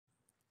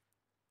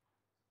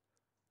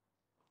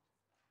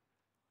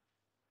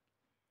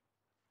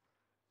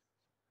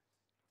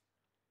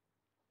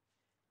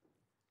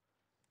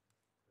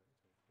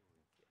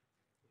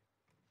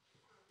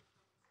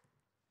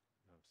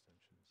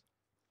Abstentions?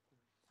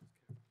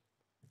 Yeah.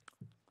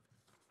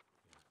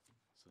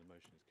 So the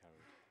motion is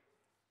carried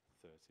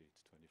 30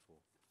 to 24.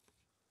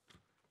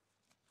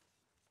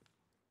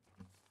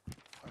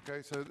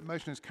 Okay, so the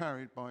motion is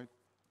carried by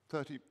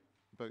 30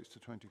 votes to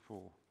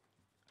 24.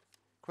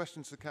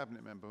 Questions to the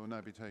Cabinet Member will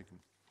now be taken.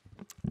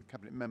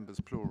 Cabinet Members,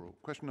 plural.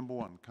 Question number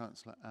 1,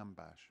 Councillor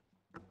Ambash.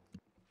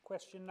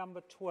 Question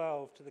number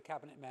 12 to the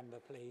Cabinet Member,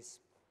 please.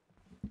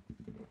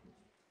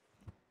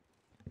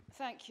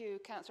 Thank you,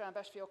 Councillor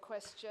Ambash, for your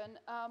question.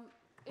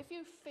 If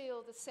you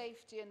feel the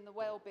safety and the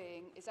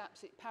well-being is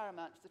absolutely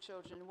paramount for the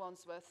children in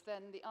Wandsworth,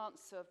 then the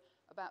answer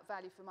about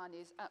value for money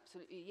is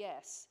absolutely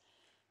yes.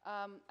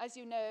 As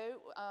you know,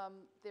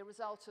 the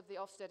result of the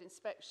Ofsted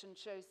inspection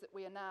shows that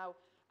we are now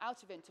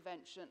out of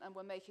intervention and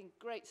we're making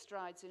great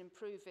strides in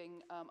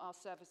improving our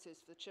services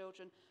for the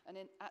children, and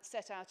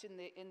set out in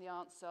the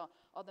answer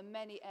are the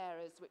many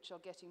areas which are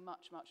getting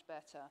much, much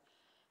better.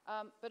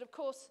 But of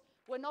course,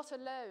 we're not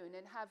alone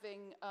in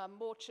having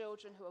more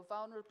children who are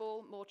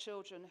vulnerable, more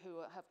children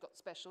who have got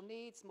special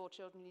needs, more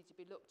children who need to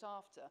be looked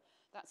after.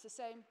 That's the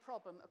same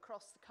problem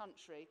across the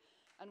country,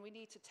 and we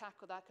need to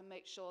tackle that and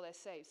make sure they're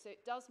safe. So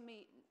it does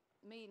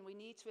mean we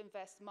need to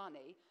invest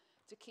money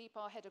to keep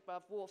our head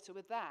above water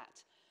with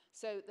that.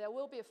 So there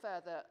will be a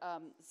further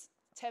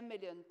 £10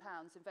 million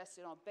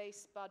invested in our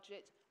base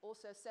budget,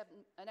 also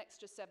an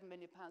extra £7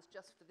 million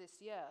just for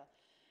this year.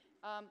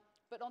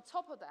 But on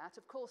top of that,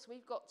 of course,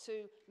 we've got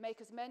to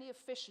make as many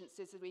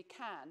efficiencies as we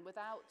can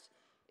without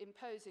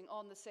imposing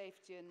on the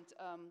safety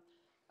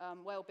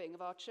and well-being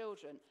of our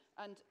children.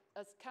 And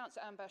as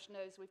Councillor Ambash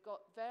knows, we've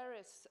got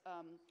various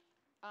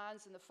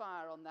irons in the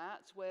fire on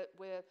that.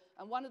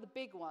 And one of the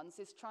big ones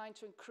is trying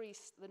to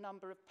increase the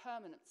number of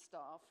permanent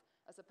staff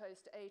as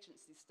opposed to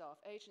agency staff.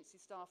 Agency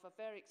staff are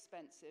very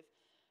expensive,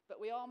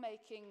 but we are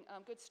making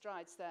good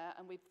strides there,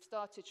 and we've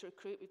started to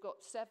recruit. We've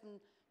got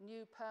 7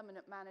 new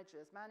permanent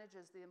managers.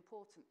 Managers, the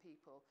important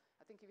people.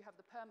 I think if you have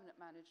the permanent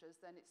managers,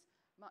 then it's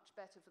much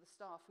better for the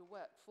staff who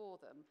work for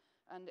them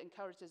and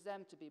encourages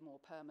them to be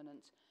more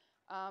permanent.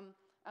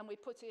 And we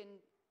put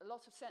in a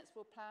lot of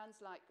sensible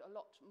plans, like a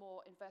lot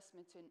more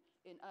investment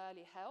in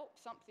early help,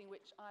 something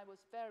which I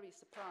was very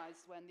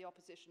surprised when the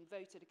opposition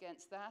voted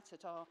against that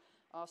at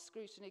our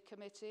scrutiny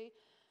committee.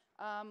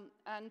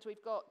 And we've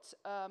got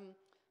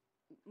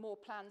more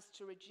plans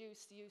to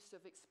reduce the use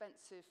of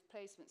expensive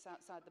placements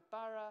outside the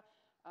borough,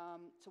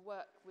 to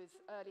work with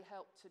early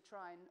help to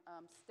try and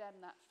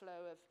stem that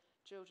flow of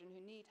children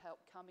who need help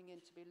coming in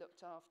to be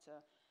looked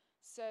after.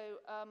 So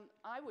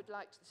I would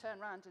like to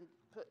turn around and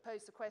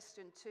pose the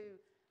question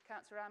to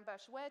Councillor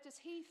Ambash, where does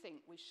he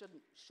think we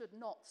should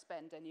not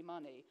spend any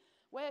money?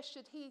 Where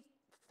should he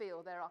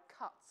feel there are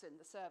cuts in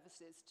the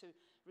services to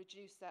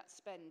reduce that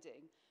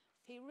spending?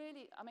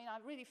 I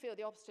really feel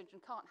the opposition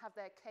can't have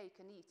their cake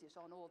and eat it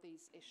on all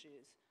these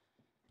issues.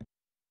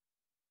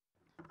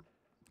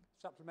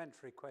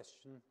 Supplementary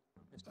question,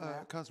 Mr.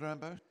 Mayor. Councillor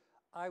Ambash.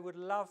 I would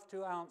love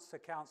to answer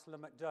Councillor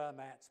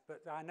McDermott,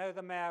 but I know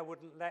the Mayor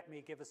wouldn't let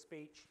me give a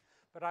speech,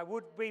 but I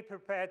would be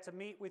prepared to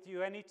meet with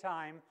you any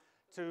time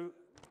to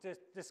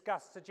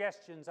discuss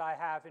suggestions I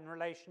have in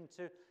relation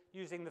to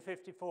using the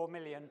 54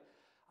 million.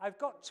 I've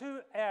got 2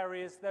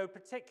 areas, though,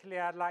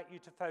 particularly I'd like you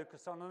to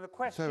focus on, and the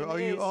question is... So are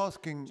you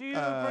asking do you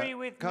agree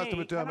with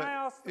Councillor me?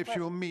 McDermott if she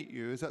will meet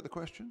you? Is that the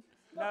question?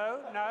 No.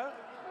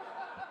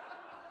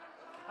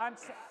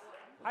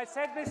 I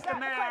said, Mr.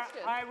 Mayor,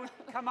 I would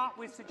come up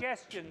with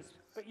suggestions,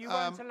 but you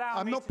won't allow me to do that.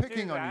 I'm not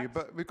picking on you,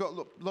 but we've got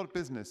a lot of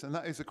business, and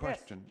that is a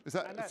question. Yes. Is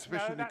that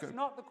sufficiently... No, that's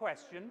not the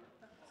question.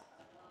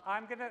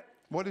 I'm going to...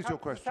 What is your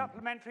question? The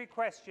supplementary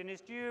question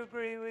is, do you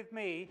agree with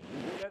me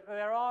that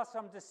there are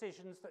some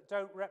decisions that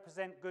don't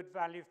represent good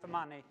value for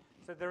money?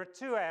 So there are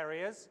 2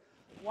 areas.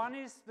 One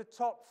is the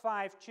top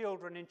 5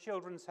 children in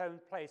children's home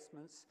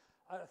placements,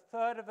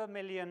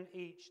 £250,000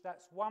 each.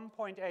 That's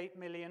 1.8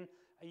 million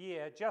a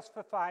year just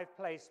for 5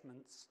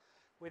 placements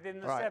within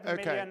the 7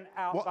 million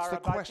out-borough budget.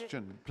 What's the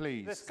question,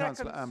 please,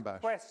 Councillor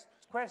Ambash? The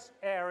second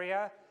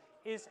area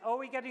is, are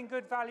we getting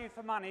good value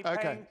for money,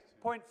 paying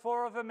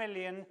 0.4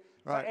 million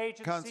for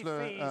agency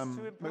fees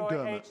to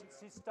employ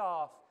agency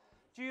staff?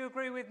 Do you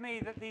agree with me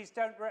that these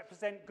don't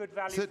represent good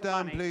value for money? Sit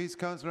down, please,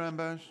 Councillor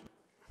Ambash.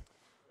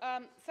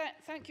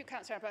 Thank you,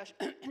 Councillor Ambash.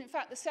 In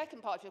fact, the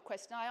second part of your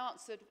question I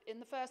answered in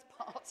the first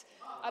part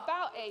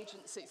about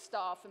agency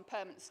staff and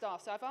permanent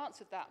staff, so I've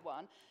answered that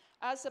one.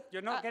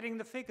 You're not getting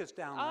the figures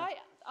down there.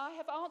 I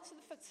have answered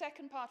the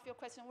second part of your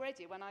question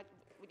already when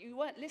you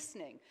weren't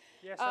listening.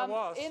 Yes, I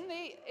was.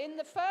 In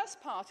the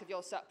first part of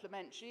your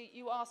supplementary,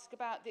 you ask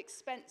about the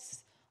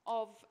expense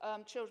of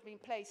children being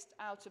placed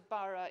out of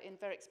borough in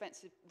very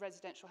expensive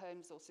residential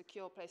homes or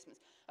secure placements.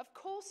 Of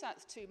course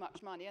that's too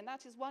much money, and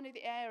that is one of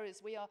the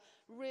areas we are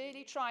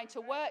really trying to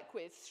work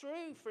with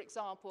through, for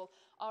example,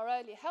 our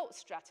early health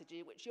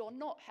strategy, which you're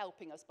not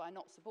helping us by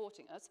not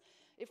supporting us.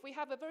 If we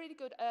have a very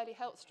good early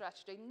health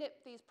strategy,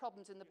 nip these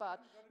problems in the bud,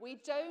 we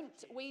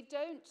don't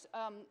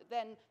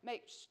then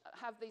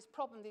have these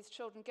problems, these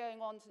children going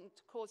on and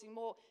causing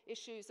more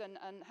issues and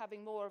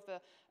having more of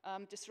a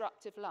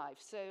disruptive life.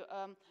 So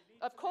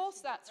Of course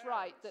that's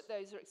right, that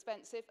those are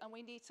expensive, and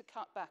we need to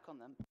cut back on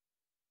them.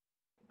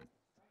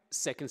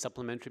 Second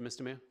supplementary,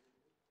 Mr. Mayor.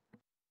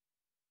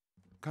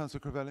 Councillor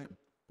Crivelli.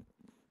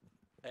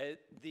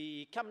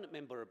 The Cabinet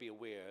member will be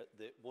aware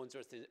that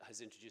Wandsworth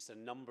has introduced a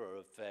number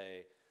of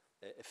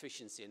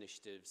efficiency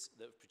initiatives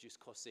that have produced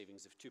cost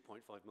savings of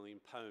 £2.5 million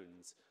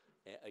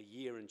a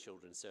year in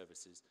children's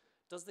services.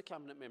 Does the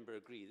Cabinet member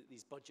agree that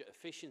these budget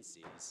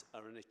efficiencies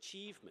are an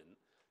achievement,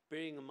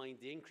 bearing in mind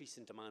the increase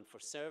in demand for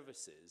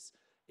services,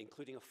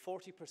 including a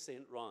 40%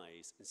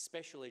 rise in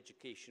special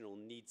educational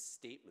needs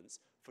statements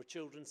for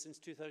children since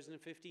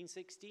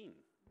 2015-16?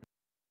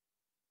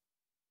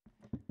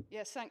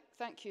 Yes,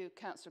 thank you,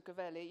 Councillor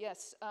Crivelli.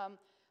 Yes,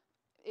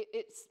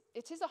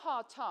 it is a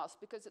hard task,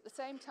 because at the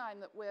same time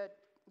that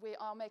we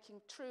are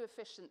making true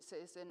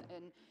efficiencies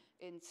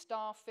in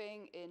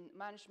staffing, in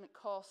management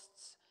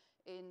costs,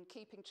 in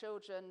keeping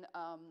children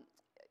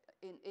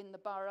in the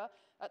borough,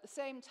 at the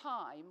same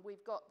time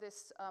we've got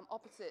this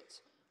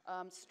opposite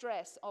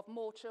stress of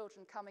more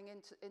children coming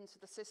into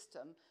the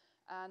system,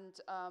 and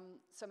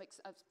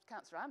as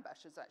Councillor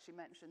Ambash has actually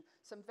mentioned,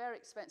 some very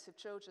expensive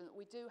children that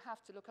we do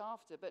have to look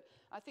after. But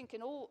I think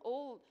in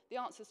all the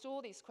answers to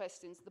all these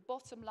questions, the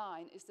bottom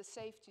line is the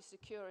safety,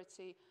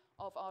 security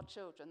of our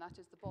children. That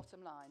is the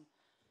bottom line.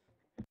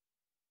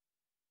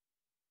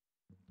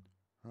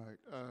 Right.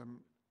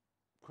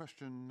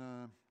 Question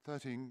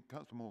 13,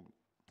 Councillor Morgan.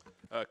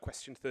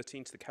 Question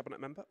 13 to the Cabinet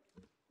member.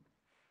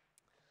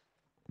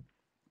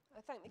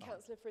 I thank the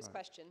councillor for his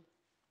question.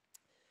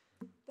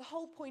 The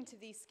whole point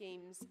of these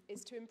schemes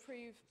is to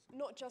improve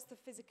not just the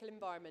physical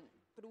environment,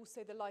 but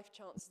also the life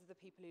chances of the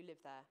people who live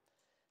there.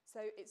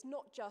 So it's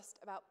not just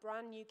about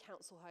brand new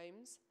council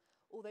homes,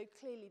 although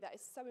clearly that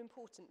is so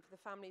important for the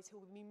families who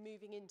will be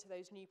moving into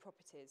those new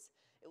properties.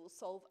 It will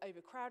solve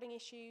overcrowding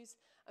issues,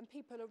 and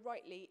people are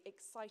rightly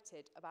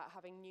excited about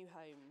having new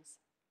homes.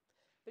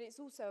 But it's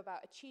also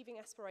about achieving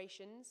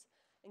aspirations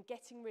and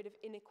getting rid of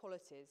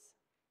inequalities.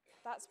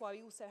 That's why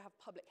we also have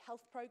public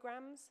health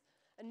programmes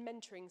and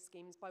mentoring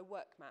schemes by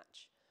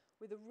Workmatch,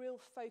 with a real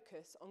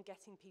focus on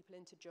getting people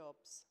into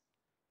jobs.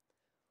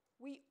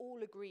 We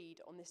all agreed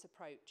on this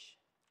approach,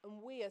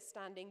 and we are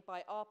standing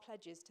by our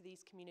pledges to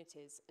these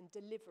communities and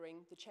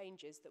delivering the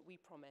changes that we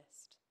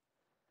promised.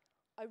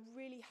 I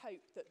really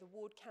hope that the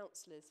ward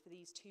councillors for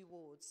these two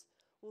wards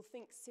will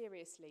think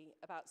seriously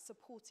about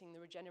supporting the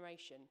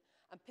regeneration,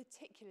 and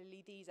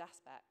particularly these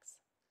aspects.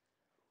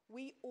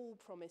 We all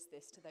promised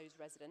this to those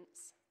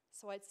residents,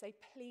 so I'd say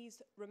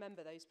please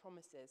remember those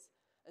promises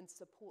and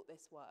support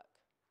this work.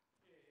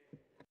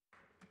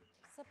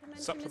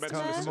 Supplementary,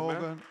 Mr.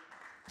 Morgan.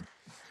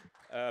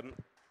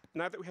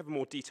 Now that we have a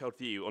more detailed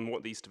view on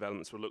what these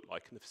developments will look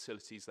like and the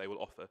facilities they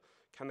will offer,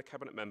 can the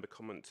Cabinet member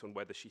comment on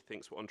whether she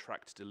thinks we're on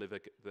track to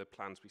deliver the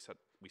plans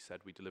we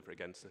said we deliver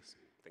against this?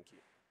 Thank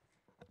you.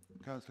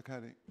 Councillor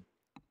Caddy.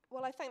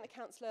 Well, I thank the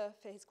councillor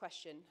for his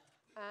question,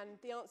 and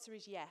the answer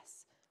is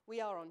yes,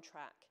 we are on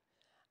track.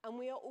 And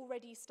we are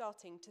already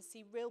starting to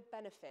see real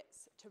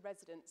benefits to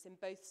residents in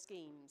both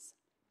schemes.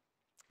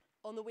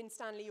 On the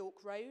Winstanley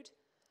York Road,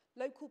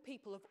 local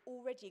people have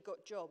already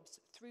got jobs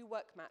through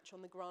Workmatch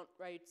on the Grant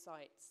Road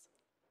sites.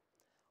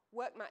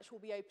 Workmatch will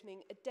be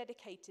opening a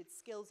dedicated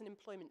skills and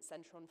employment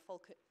centre on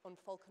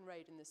Falcon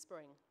Road in the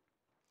spring.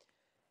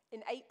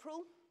 In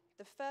April,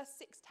 the first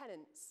 6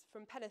 tenants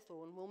from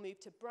Pennethorne will move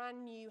to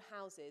brand new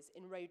houses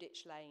in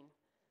Roaditch Lane.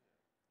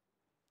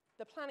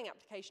 The planning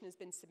application has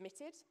been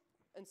submitted,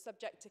 and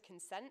subject to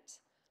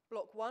consent,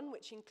 Block 1,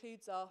 which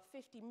includes our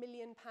 £50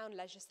 million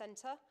leisure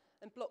centre,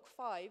 and Block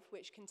 5,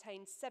 which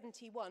contains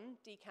 71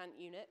 decant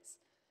units,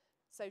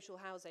 social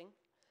housing,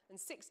 and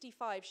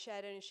 65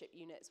 shared ownership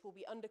units, will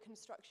be under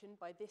construction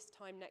by this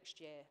time next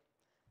year.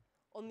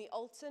 On the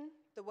Alton,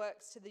 the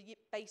works to the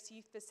base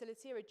youth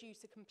facility are due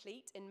to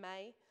complete in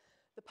May.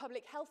 The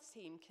public health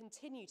team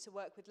continue to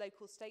work with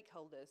local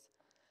stakeholders,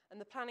 and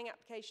the planning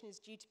application is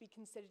due to be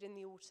considered in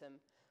the autumn,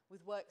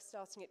 with work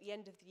starting at the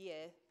end of the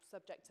year,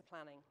 subject to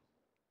planning.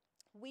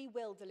 We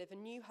will deliver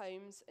new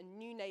homes and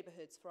new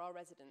neighbourhoods for our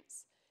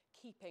residents,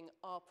 keeping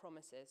our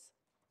promises.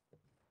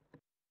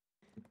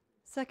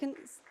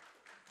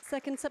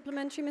 Second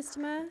supplementary, Mr.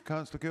 Mayor.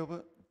 Councillor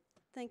Gilbert.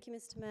 Thank you,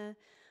 Mr.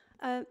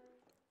 Mayor.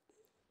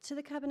 To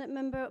the Cabinet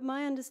member,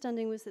 my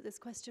understanding was that this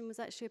question was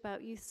actually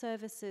about youth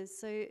services.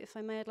 So if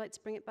I may, I'd like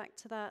to bring it back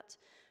to that.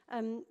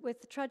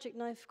 With the tragic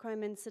knife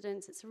crime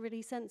incidents, it's a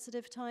really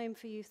sensitive time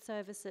for youth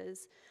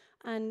services.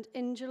 And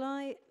in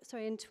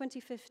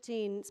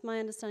 2015, it's my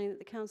understanding that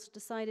the Council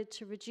decided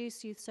to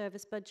reduce youth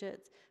service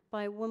budgets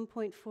by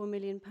 £1.4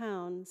 million.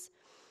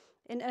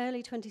 In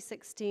early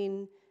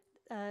 2016,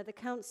 the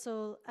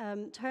Council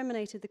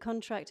terminated the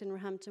contract in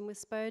Roehampton with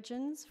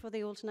Spurgeons for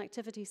the Alton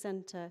Activity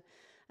Centre.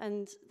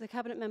 And the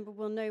Cabinet member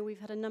will know we've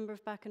had a number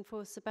of back and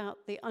forths about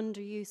the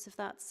underuse of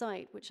that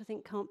site, which I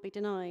think can't be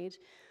denied.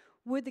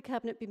 Would the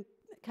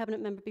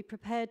Cabinet member be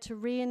prepared to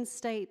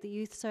reinstate the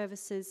youth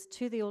services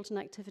to the Alton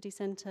Activity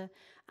Centre,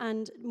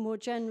 and more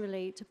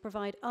generally to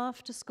provide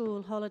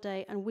after-school,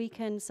 holiday and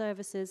weekend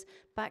services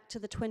back to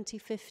the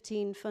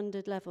 2015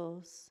 funded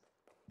levels?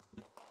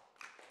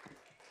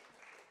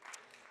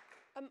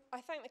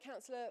 I thank the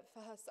councillor for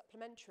her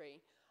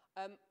supplementary.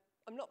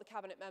 I'm not the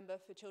Cabinet Member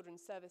for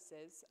Children's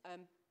Services,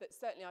 but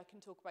certainly I can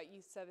talk about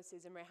youth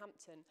services in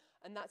Roehampton,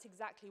 and that's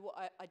exactly what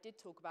I did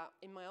talk about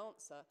in my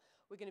answer.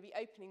 We're going to be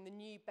opening the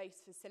new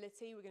base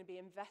facility. We're going to be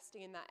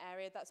investing in that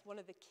area. That's one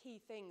of the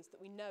key things that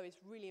we know is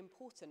really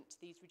important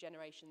to these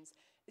regenerations,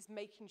 is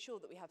making sure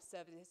that we have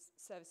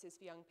services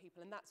for young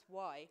people, and that's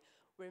why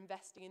we're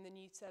investing in the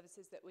new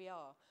services that we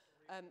are.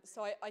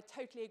 So I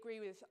totally agree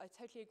with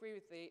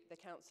the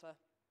councillor.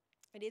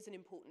 It is an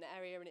important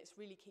area, and it's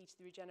really key to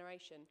the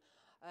regeneration.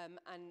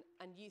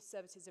 And youth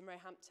services in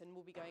Roehampton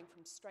will be going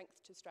from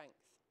strength to strength.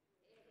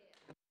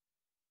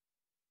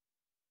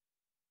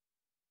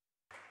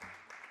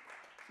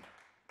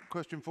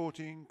 Question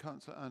 14,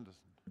 Councillor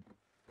Anderson.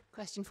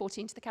 Question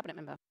 14 to the Cabinet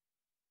Member.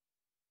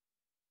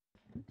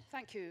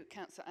 Thank you,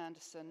 Councillor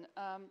Anderson.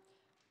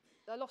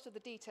 A lot of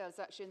the details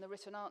actually in the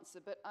written answer,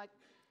 but I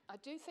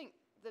do think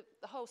that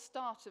the whole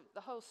start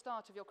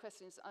of your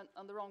question is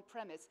on the wrong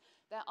premise.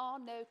 There are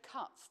no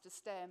cuts to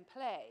stay and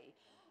play.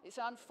 It's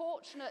an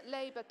unfortunate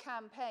Labour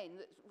campaign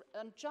that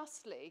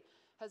unjustly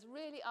has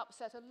really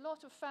upset a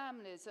lot of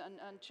families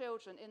and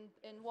children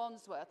in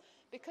Wandsworth,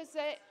 because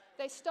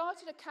they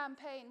started a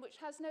campaign which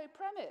has no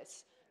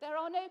premise. There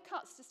are no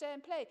cuts to stay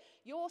and play.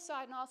 Your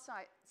side and our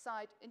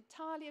side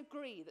entirely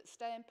agree that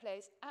stay and play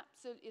is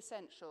absolutely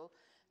essential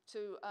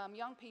to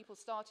young people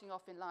starting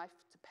off in life,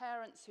 to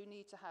parents who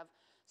need to have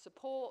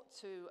support,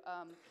 to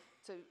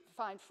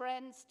find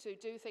friends, to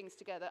do things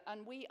together.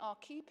 And we are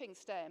keeping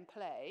stay and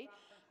play.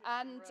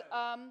 And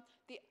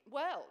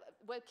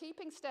we're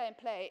keeping stay and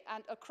play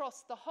and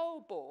across the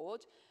whole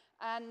board.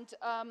 And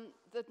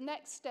the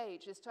next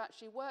stage is to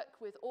actually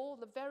work with all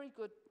the very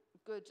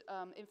good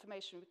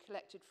information we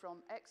collected from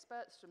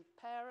experts, from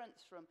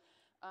parents, from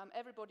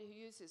everybody who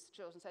uses the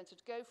Children's Centre,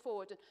 to go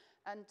forward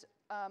and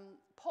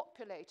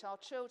populate our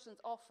children's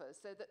offers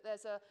so that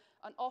there's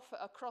an offer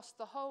across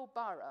the whole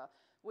borough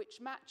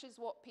which matches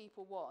what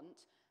people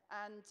want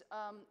and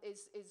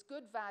is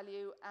good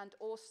value and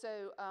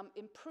also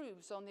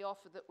improves on the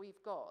offer that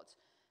we've got.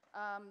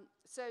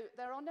 So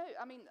there are no,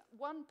 I mean,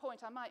 one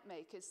point I might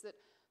make is that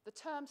the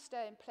term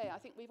stay and play, I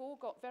think we've all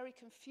got very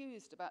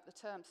confused about the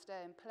term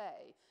stay and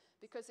play,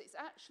 because it's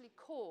actually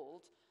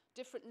called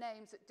different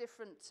names at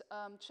different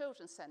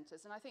children's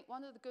centres. And I think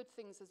one of the good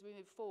things as we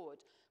move forward,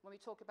 when we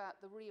talk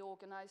about the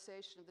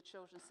reorganisation of the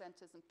children's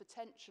centres, and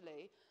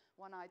potentially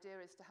one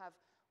idea is to have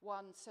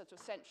one sort of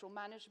central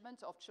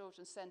management of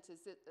children's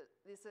centres,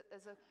 there's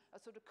a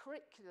sort of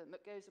curriculum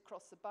that goes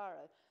across the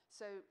borough.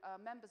 So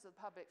members of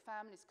the public,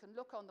 families can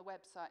look on the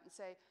website and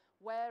say,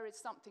 where is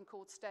something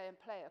called stay and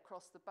play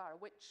across the borough?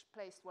 Which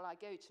place will I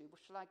go to?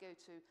 Shall I go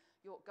to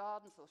York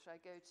Gardens, or shall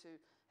I go to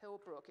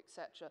Hillbrook,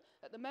 etc.?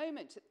 At the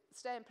moment,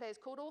 stay and play is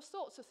called all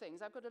sorts of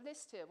things. I've got a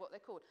list here of what they're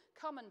called.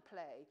 Come and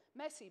play,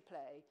 messy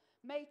play,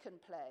 make and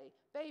play,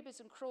 babies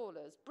and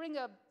crawlers, bring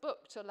a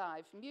book to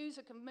life,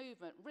 music and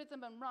movement,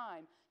 rhythm and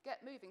rhyme,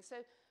 get moving. So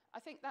I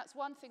think that's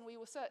one thing we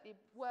will certainly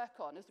work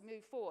on as we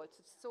move forward, to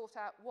sort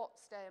out what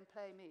stay and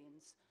play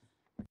means.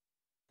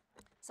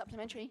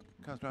 Supplementary.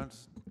 Councillor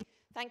Anderson.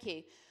 Thank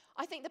you.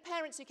 I think the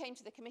parents who came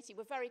to the committee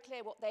were very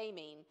clear what they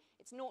mean.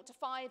 It's 0 to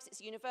 5s, it's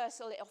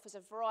universal, it offers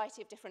a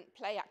variety of different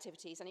play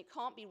activities, and it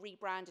can't be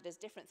rebranded as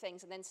different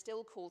things and then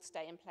still called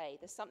stay and play.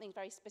 There's something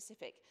very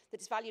specific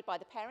that is valued by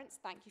the parents,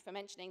 thank you for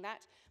mentioning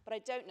that, but I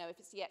don't know if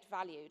it's yet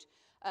valued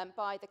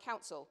by the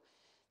council.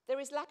 There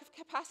is lack of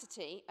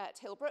capacity at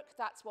Hillbrook.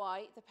 That's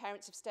why the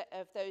parents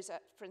of those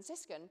at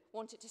Franciscan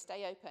wanted to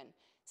stay open.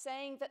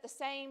 Saying that the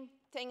same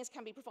things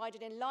can be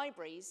provided in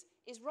libraries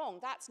is wrong.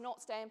 That's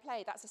not stay and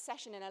play. That's a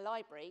session in a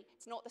library.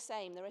 It's not the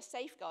same. There are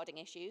safeguarding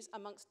issues,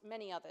 amongst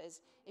many others,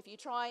 if you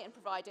try and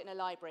provide it in a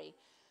library.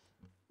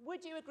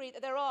 Would you agree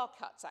that there are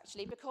cuts,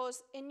 actually?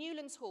 Because in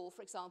Newlands Hall,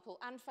 for example,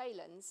 and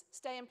Phelan's,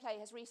 stay and play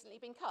has recently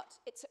been cut.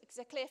 It's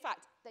a clear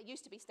fact. There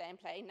used to be stay and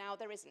play. Now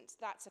there isn't.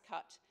 That's a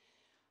cut.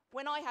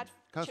 When I had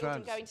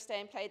children going to stay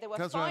and play, there were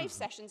 5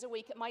 sessions a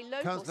week at my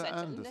local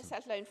centre,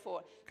 let alone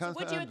 4. So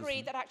would you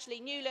agree that actually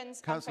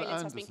Newlands and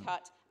Phelan's has been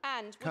cut?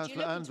 And would you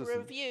look into a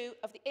review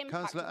of the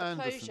impact of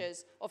the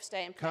closures of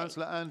stay and play?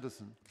 Councillor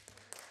Anderson.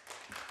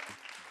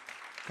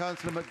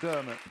 Councillor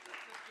McDermott.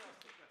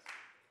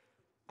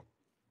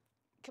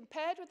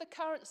 Compared with the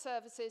current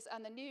services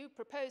and the new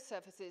proposed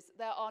services,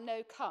 there are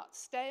no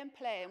cuts. Stay and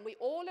play, and we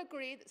all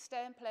agree that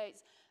stay and play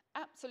is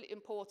absolutely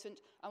important,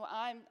 and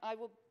I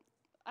will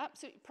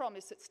absolutely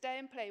promise that stay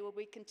and play will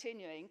be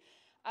continuing.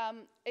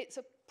 It's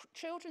a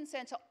children's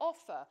centre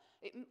offer.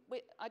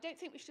 I don't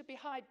think we should be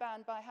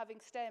hidebound by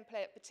having stay and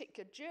play at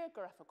particular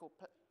geographical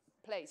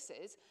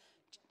places.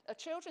 A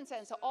children's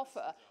centre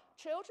offer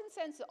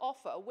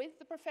with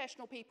the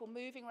professional people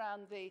moving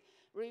around the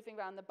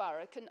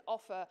borough can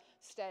offer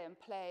stay and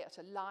play at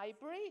a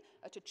library,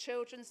 at a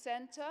children's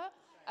centre,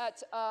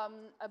 at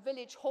a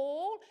village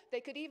hall. They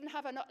could even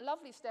have a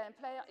lovely stay and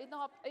play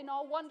in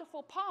our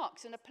wonderful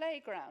parks and a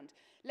playground.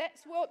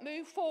 Let's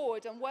move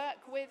forward and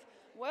work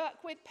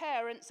with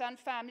parents and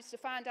families to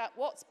find out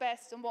what's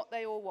best and what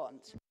they all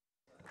want.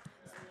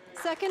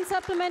 Second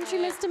supplementary,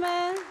 Mr.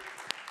 Mayor.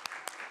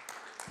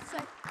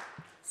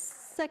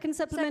 Second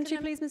supplementary,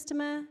 please, Mr.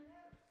 Mayor.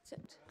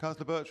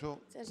 Councillor Birchall.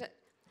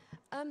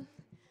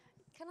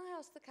 Can I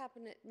ask the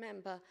Cabinet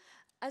member,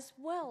 as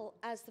well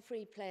as the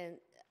free play and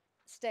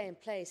stay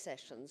and play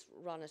sessions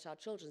run at our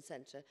children's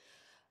centre,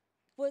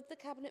 would the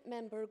Cabinet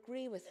member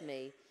agree with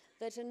me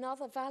that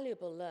another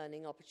valuable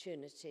learning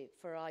opportunity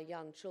for our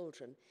young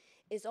children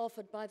is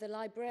offered by the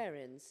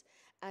librarians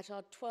at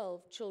our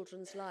 12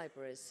 children's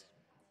libraries?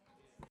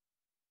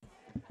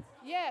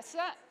 Yes,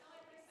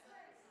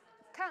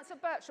 Councillor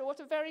Birchall, what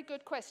a very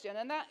good question,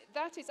 and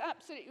that is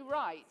absolutely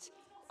right.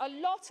 A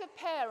lot of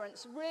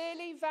parents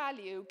really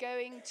value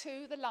going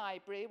to the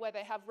library where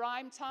they have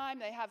rhyme time,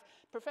 they have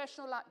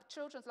professional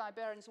children's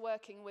librarians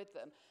working with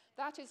them.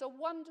 That is a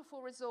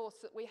wonderful resource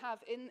that we have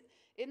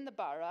in the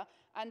borough,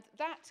 and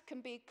that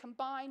can be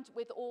combined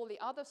with all the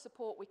other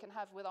support we can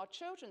have with our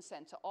children's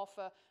centre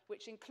offer,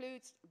 which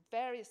includes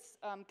various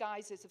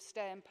guises of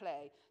stay and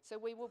play. So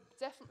we will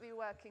definitely be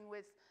working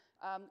with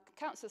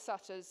Councillor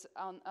Sutters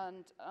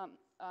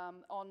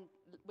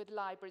with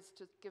libraries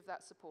to give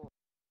that support.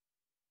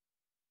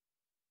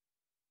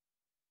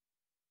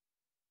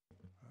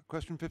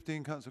 Question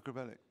 15, Councillor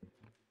Crivelli.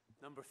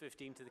 Number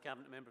 15 to the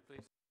Cabinet member,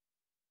 please.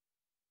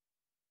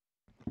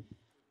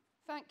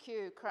 Thank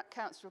you,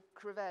 Councillor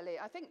Crivelli.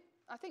 I think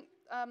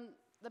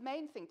the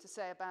main thing to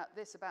say about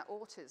this, about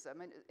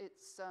autism, and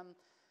it's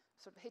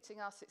sort of hitting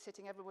us, it's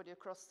hitting everybody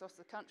across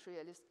the country,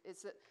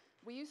 is that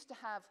we used to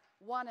have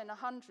 1 in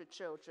 100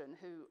 children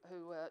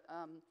who were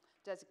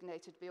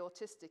designated to be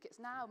autistic. It's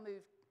now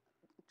moved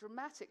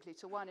dramatically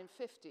to 1 in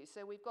 50.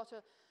 So we've got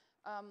a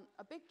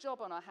big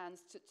job on our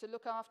hands to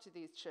look after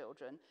these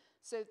children.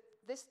 So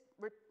this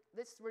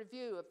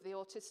review of the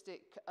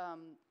autistic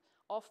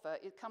offer,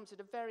 it comes at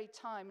a very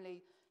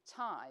timely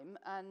time,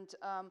 and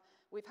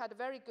we've had a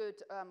very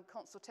good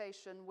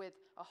consultation with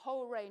a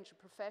whole range of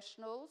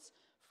professionals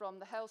from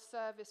the health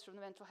service, from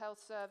the mental health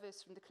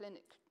service, from the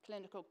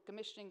clinical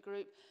commissioning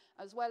group,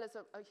 as well as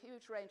a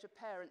huge range of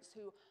parents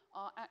who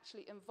are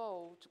actually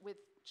involved with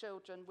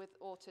children with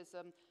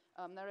autism,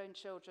 their own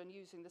children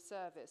using the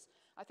service.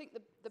 I think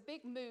the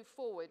big move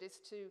forward is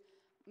to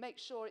make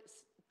sure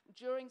it's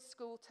during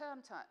school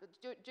term time.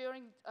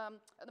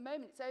 At the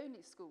moment, it's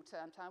only school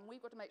term time.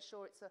 We've got to make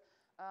sure it's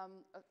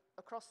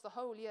across the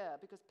whole year,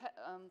 because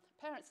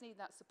parents need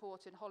that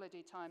support in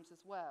holiday times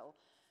as well.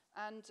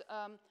 And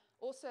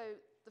also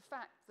the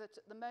fact that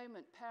at the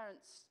moment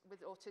parents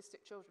with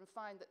autistic children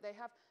find that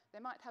they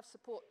might have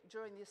support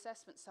during the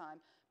assessment time,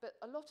 but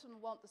a lot of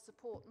them want the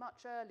support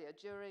much earlier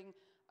during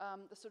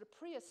the sort of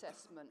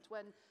pre-assessment,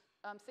 when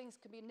things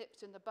can be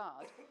nipped in the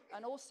bud,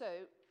 and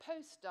also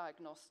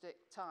post-diagnostic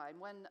time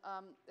when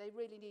they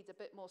really need a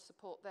bit more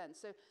support then.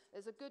 So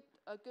there's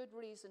a good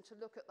reason to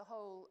look at the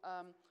whole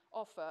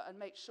offer and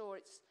make sure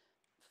it's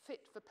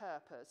fit for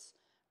purpose,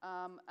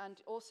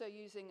 and also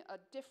using a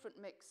different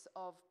mix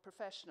of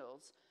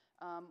professionals,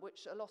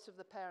 which a lot of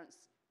the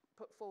parents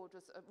put forward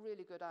was a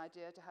really good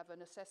idea, to have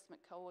an assessment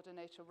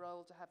coordinator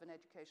role, to have an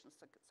educational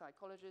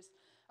psychologist,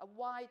 a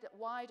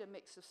wider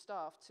mix of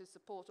staff to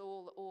support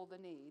all the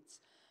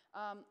needs.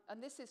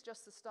 And this is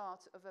just the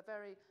start of a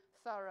very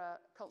thorough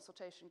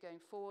consultation going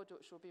forward,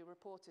 which will be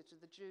reported to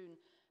the June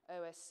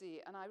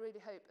OSC. And I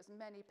really hope as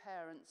many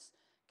parents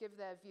give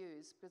their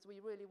views, because we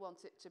really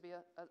want it to be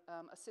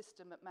a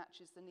system that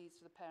matches the needs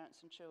of the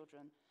parents and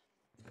children.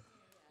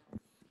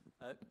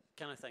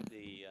 Can I thank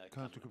the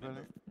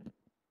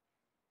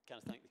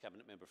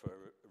Cabinet member for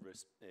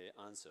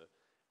her answer?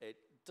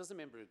 Does the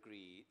member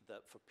agree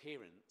that for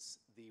parents,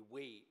 the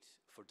wait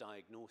for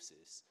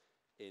diagnosis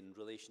in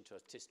relation to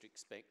autistic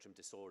spectrum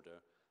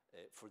disorder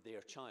for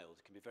their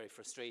child can be very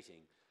frustrating,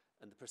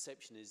 and the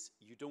perception is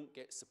you don't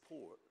get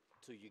support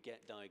till you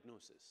get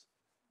diagnosis?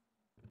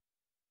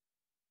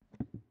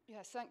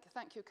 Yes,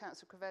 thank you,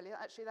 Councillor Crivelli.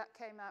 Actually, that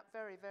came out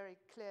very, very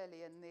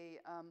clearly in the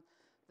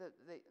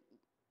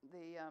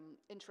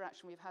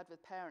interaction we've had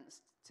with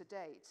parents to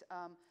date.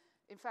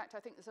 In fact, I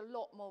think there's a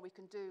lot more we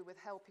can do with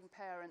helping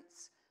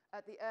parents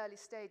at the early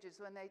stages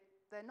when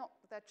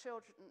their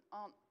children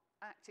aren't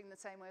acting the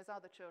same way as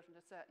other children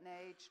at a certain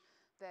age.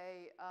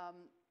 They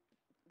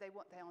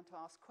want to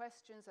ask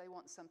questions, they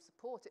want some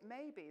support. It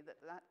may be that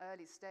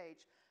early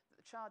stage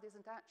that the child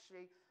isn't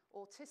actually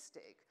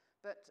autistic,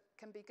 but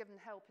can be given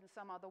help in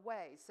some other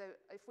way. So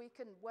if we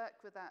can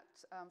work with that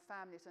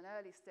family at an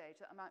early stage,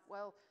 that might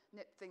well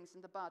nip things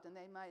in the bud, and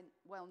they may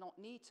well not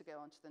need to go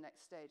on to the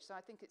next stage. So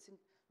I think it's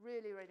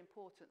really, really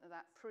important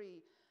that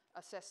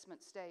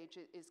pre-assessment stage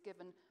is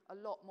given a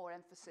lot more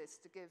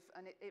emphasis to give,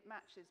 and it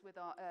matches with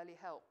our early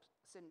help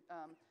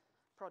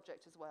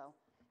project as well.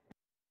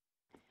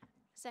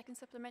 Second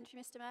supplementary,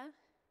 Mr. Mayor.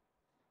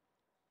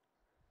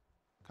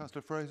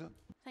 Councillor Fraser.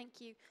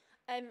 Thank you.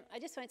 I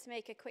just wanted to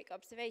make a quick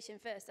observation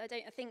first. I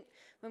think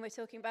when we're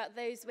talking about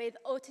those with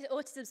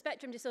autism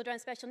spectrum disorder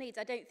and special needs,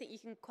 I don't think you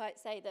can quite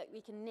say that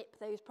we can nip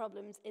those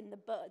problems in the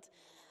bud.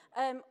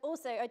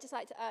 Also, I'd just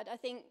like to add, I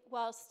think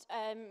whilst,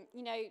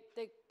 you know,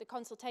 the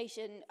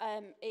consultation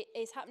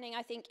is happening,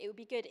 I think it would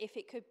be good if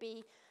it could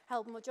be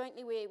held more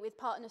jointly with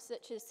partners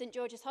such as St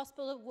George's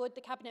Hospital. Would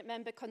the Cabinet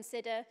Member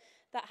consider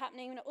that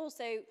happening? And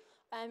also,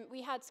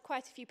 we had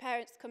quite a few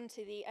parents come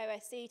to the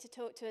OSC to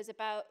talk to us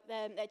about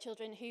their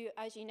children who,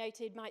 as you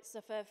noted, might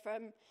suffer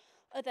from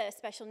other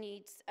special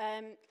needs.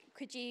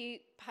 Could you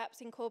perhaps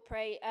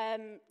incorporate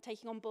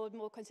taking on board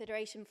more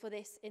consideration for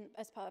this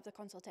as part of the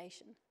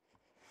consultation?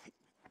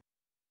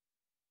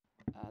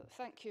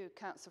 Thank you,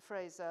 Councillor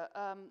Fraser.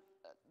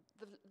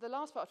 The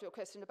last part of your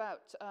question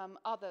about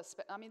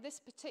I mean, this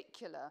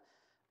particular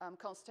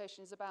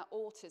consultation is about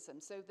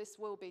autism, so this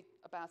will be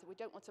about it. We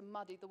don't want to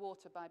muddy the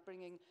water by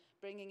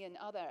bringing in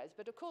other areas.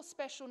 But of course,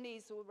 special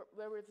needs,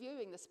 we're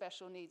reviewing the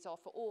special needs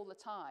offer all the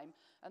time,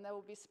 and there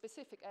will be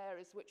specific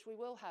areas which we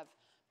will have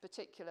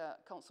particular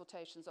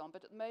consultations on.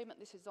 But at the moment,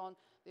 this is on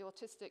the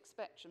autistic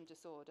spectrum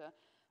disorder.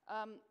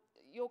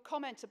 Your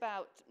comment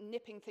about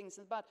nipping things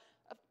in the bud,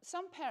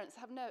 some parents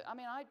have no, I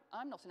mean,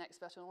 I'm not an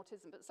expert on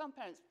autism, but some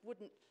parents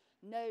wouldn't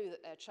know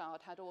that their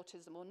child had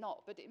autism or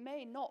not, but it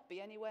may not be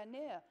anywhere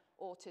near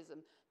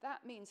autism.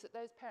 That means that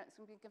those parents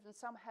can be given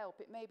some help.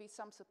 It may be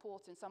some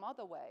support in some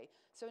other way.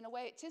 So in a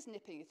way, it is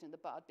nipping it in the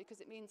bud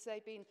because it means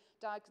they've been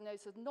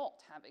diagnosed as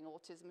not having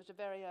autism at a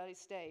very early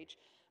stage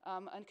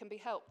and can be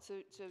helped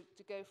to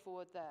go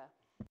forward there.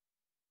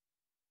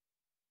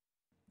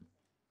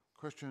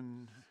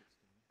 Question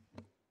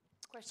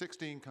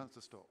 16,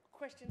 Councillor Stock.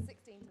 Question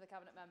 16 to the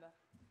Cabinet Member.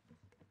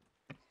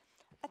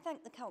 I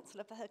thank the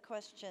councillor for her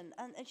question.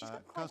 And she's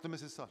got quite... Councillor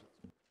Mrs Sutton.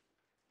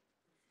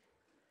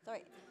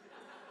 Sorry.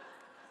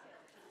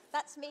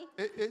 That's me?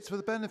 It's for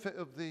the benefit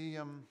of the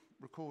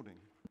recording.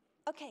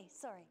 Okay,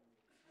 sorry.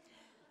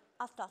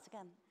 I'll start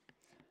again.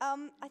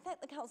 I thank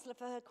the councillor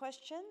for her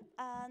question,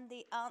 and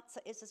the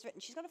answer is as written.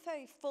 She's got a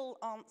very full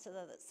answer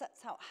there that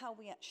sets out how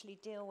we actually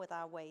deal with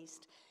our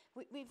waste.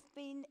 We've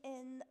been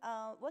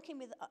working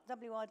with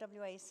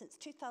WRWA since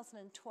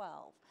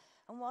 2012,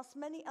 and whilst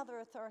many other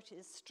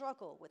authorities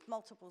struggle with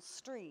multiple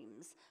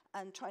streams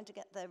and trying to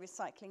get their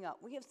recycling up,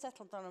 we have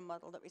settled on a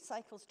model that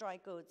recycles dry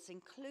goods,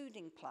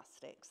 including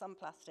plastics, some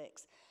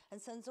plastics,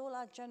 and sends all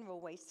our general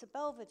waste to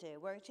Belvedere,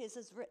 where it is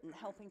as written,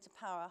 helping to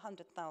power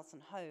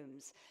 100,000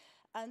 homes.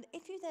 And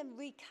if you then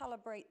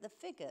recalibrate the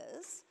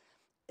figures,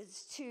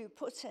 is to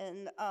put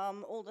in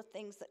all the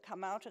things that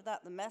come out of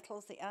that, the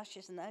metals, the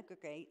ashes and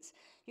aggregates,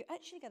 you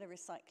actually get a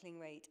recycling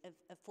rate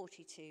of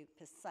 42%.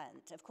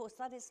 Of course,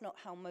 that is not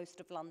how most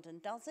of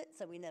London does it,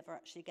 so we never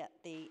actually get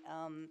the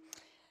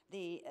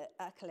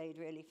accolade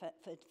really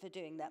for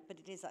doing that, but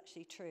it is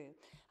actually true.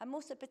 I'm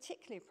also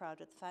particularly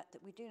proud of the fact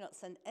that we do not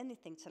send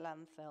anything to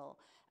landfill,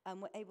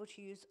 and we're able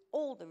to use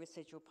all the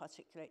residual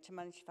particulate to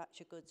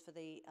manufacture goods for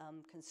the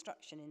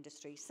construction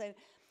industry. So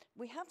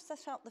we have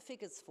set out the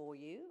figures for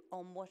you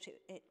on what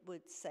it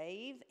would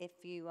save if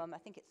you, I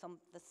think it's on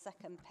the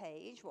second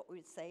page, what we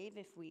would save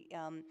if we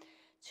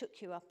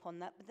took you up on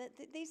that. But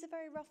these are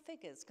very rough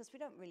figures because we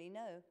don't really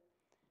know.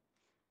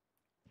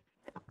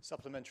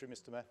 Supplementary,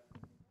 Mr Mayor.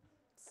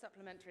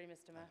 Supplementary,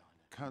 Mr Mayor.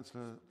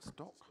 Councillor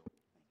Stock.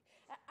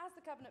 As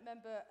the Cabinet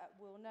Member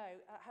will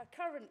know, her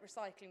current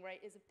recycling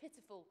rate is a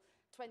pitiful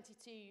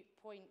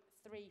 22.3%,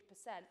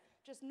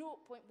 just 0.1%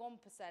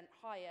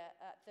 higher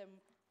than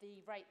the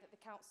rate that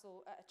the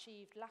Council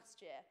achieved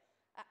last year.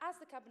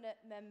 As the Cabinet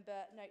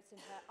Member notes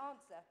in her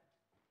answer,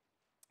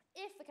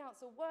 if the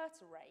Council were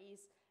to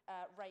raise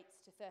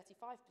rates to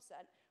 35%,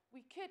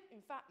 we could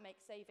in fact make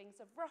savings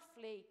of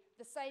roughly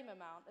the same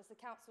amount as the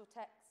council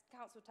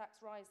tax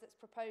rise that's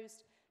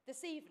proposed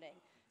this evening.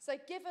 So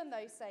given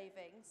those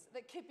savings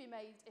that could be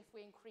made if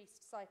we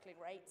increased cycling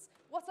rates,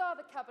 what are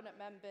the Cabinet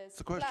Members'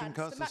 plans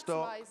to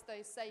maximise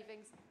those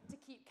savings to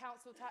keep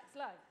council tax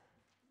low?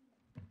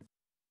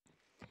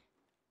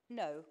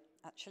 No,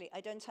 actually,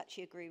 I don't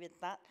actually agree with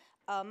that.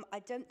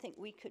 I don't think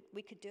we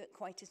could do it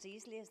quite as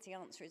easily as the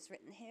answer is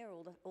written here.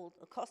 All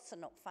the costs are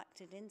not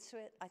factored into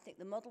it. I think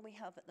the model we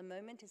have at the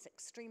moment is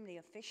extremely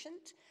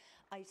efficient.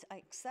 I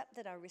accept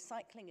that our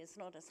recycling is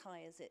not as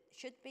high as it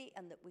should be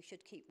and that we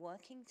should keep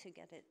working to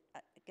get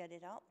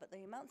it up. But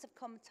the amounts of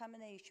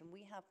contamination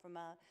we have from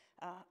our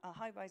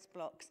high-rise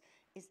blocks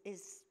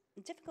is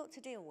difficult to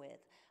deal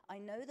with. I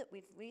know that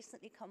we've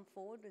recently come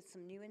forward with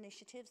some new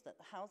initiatives that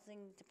the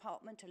Housing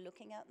Department are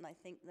looking at, and I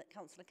think that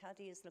Councillor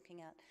Caddy is looking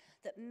at,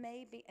 that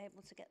may be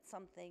able to get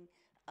something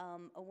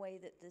a way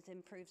that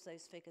improves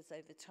those figures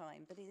over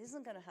time. But it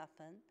isn't going to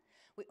happen.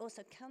 We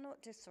also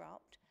cannot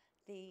disrupt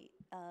the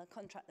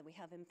contract that we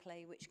have in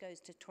play, which goes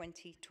to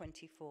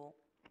 2024.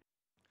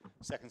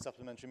 Second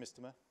supplementary, Mr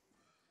Mayor.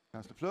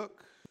 Councillor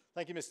Flook.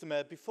 Thank you, Mr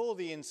Mayor. Before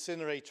the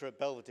incinerator at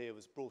Belvedere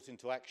was brought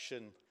into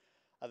action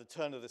at the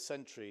turn of the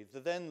century, the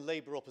then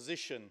Labour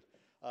opposition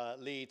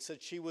lead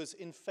said she was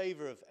in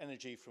favour of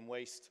energy from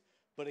waste,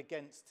 but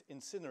against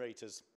incinerators.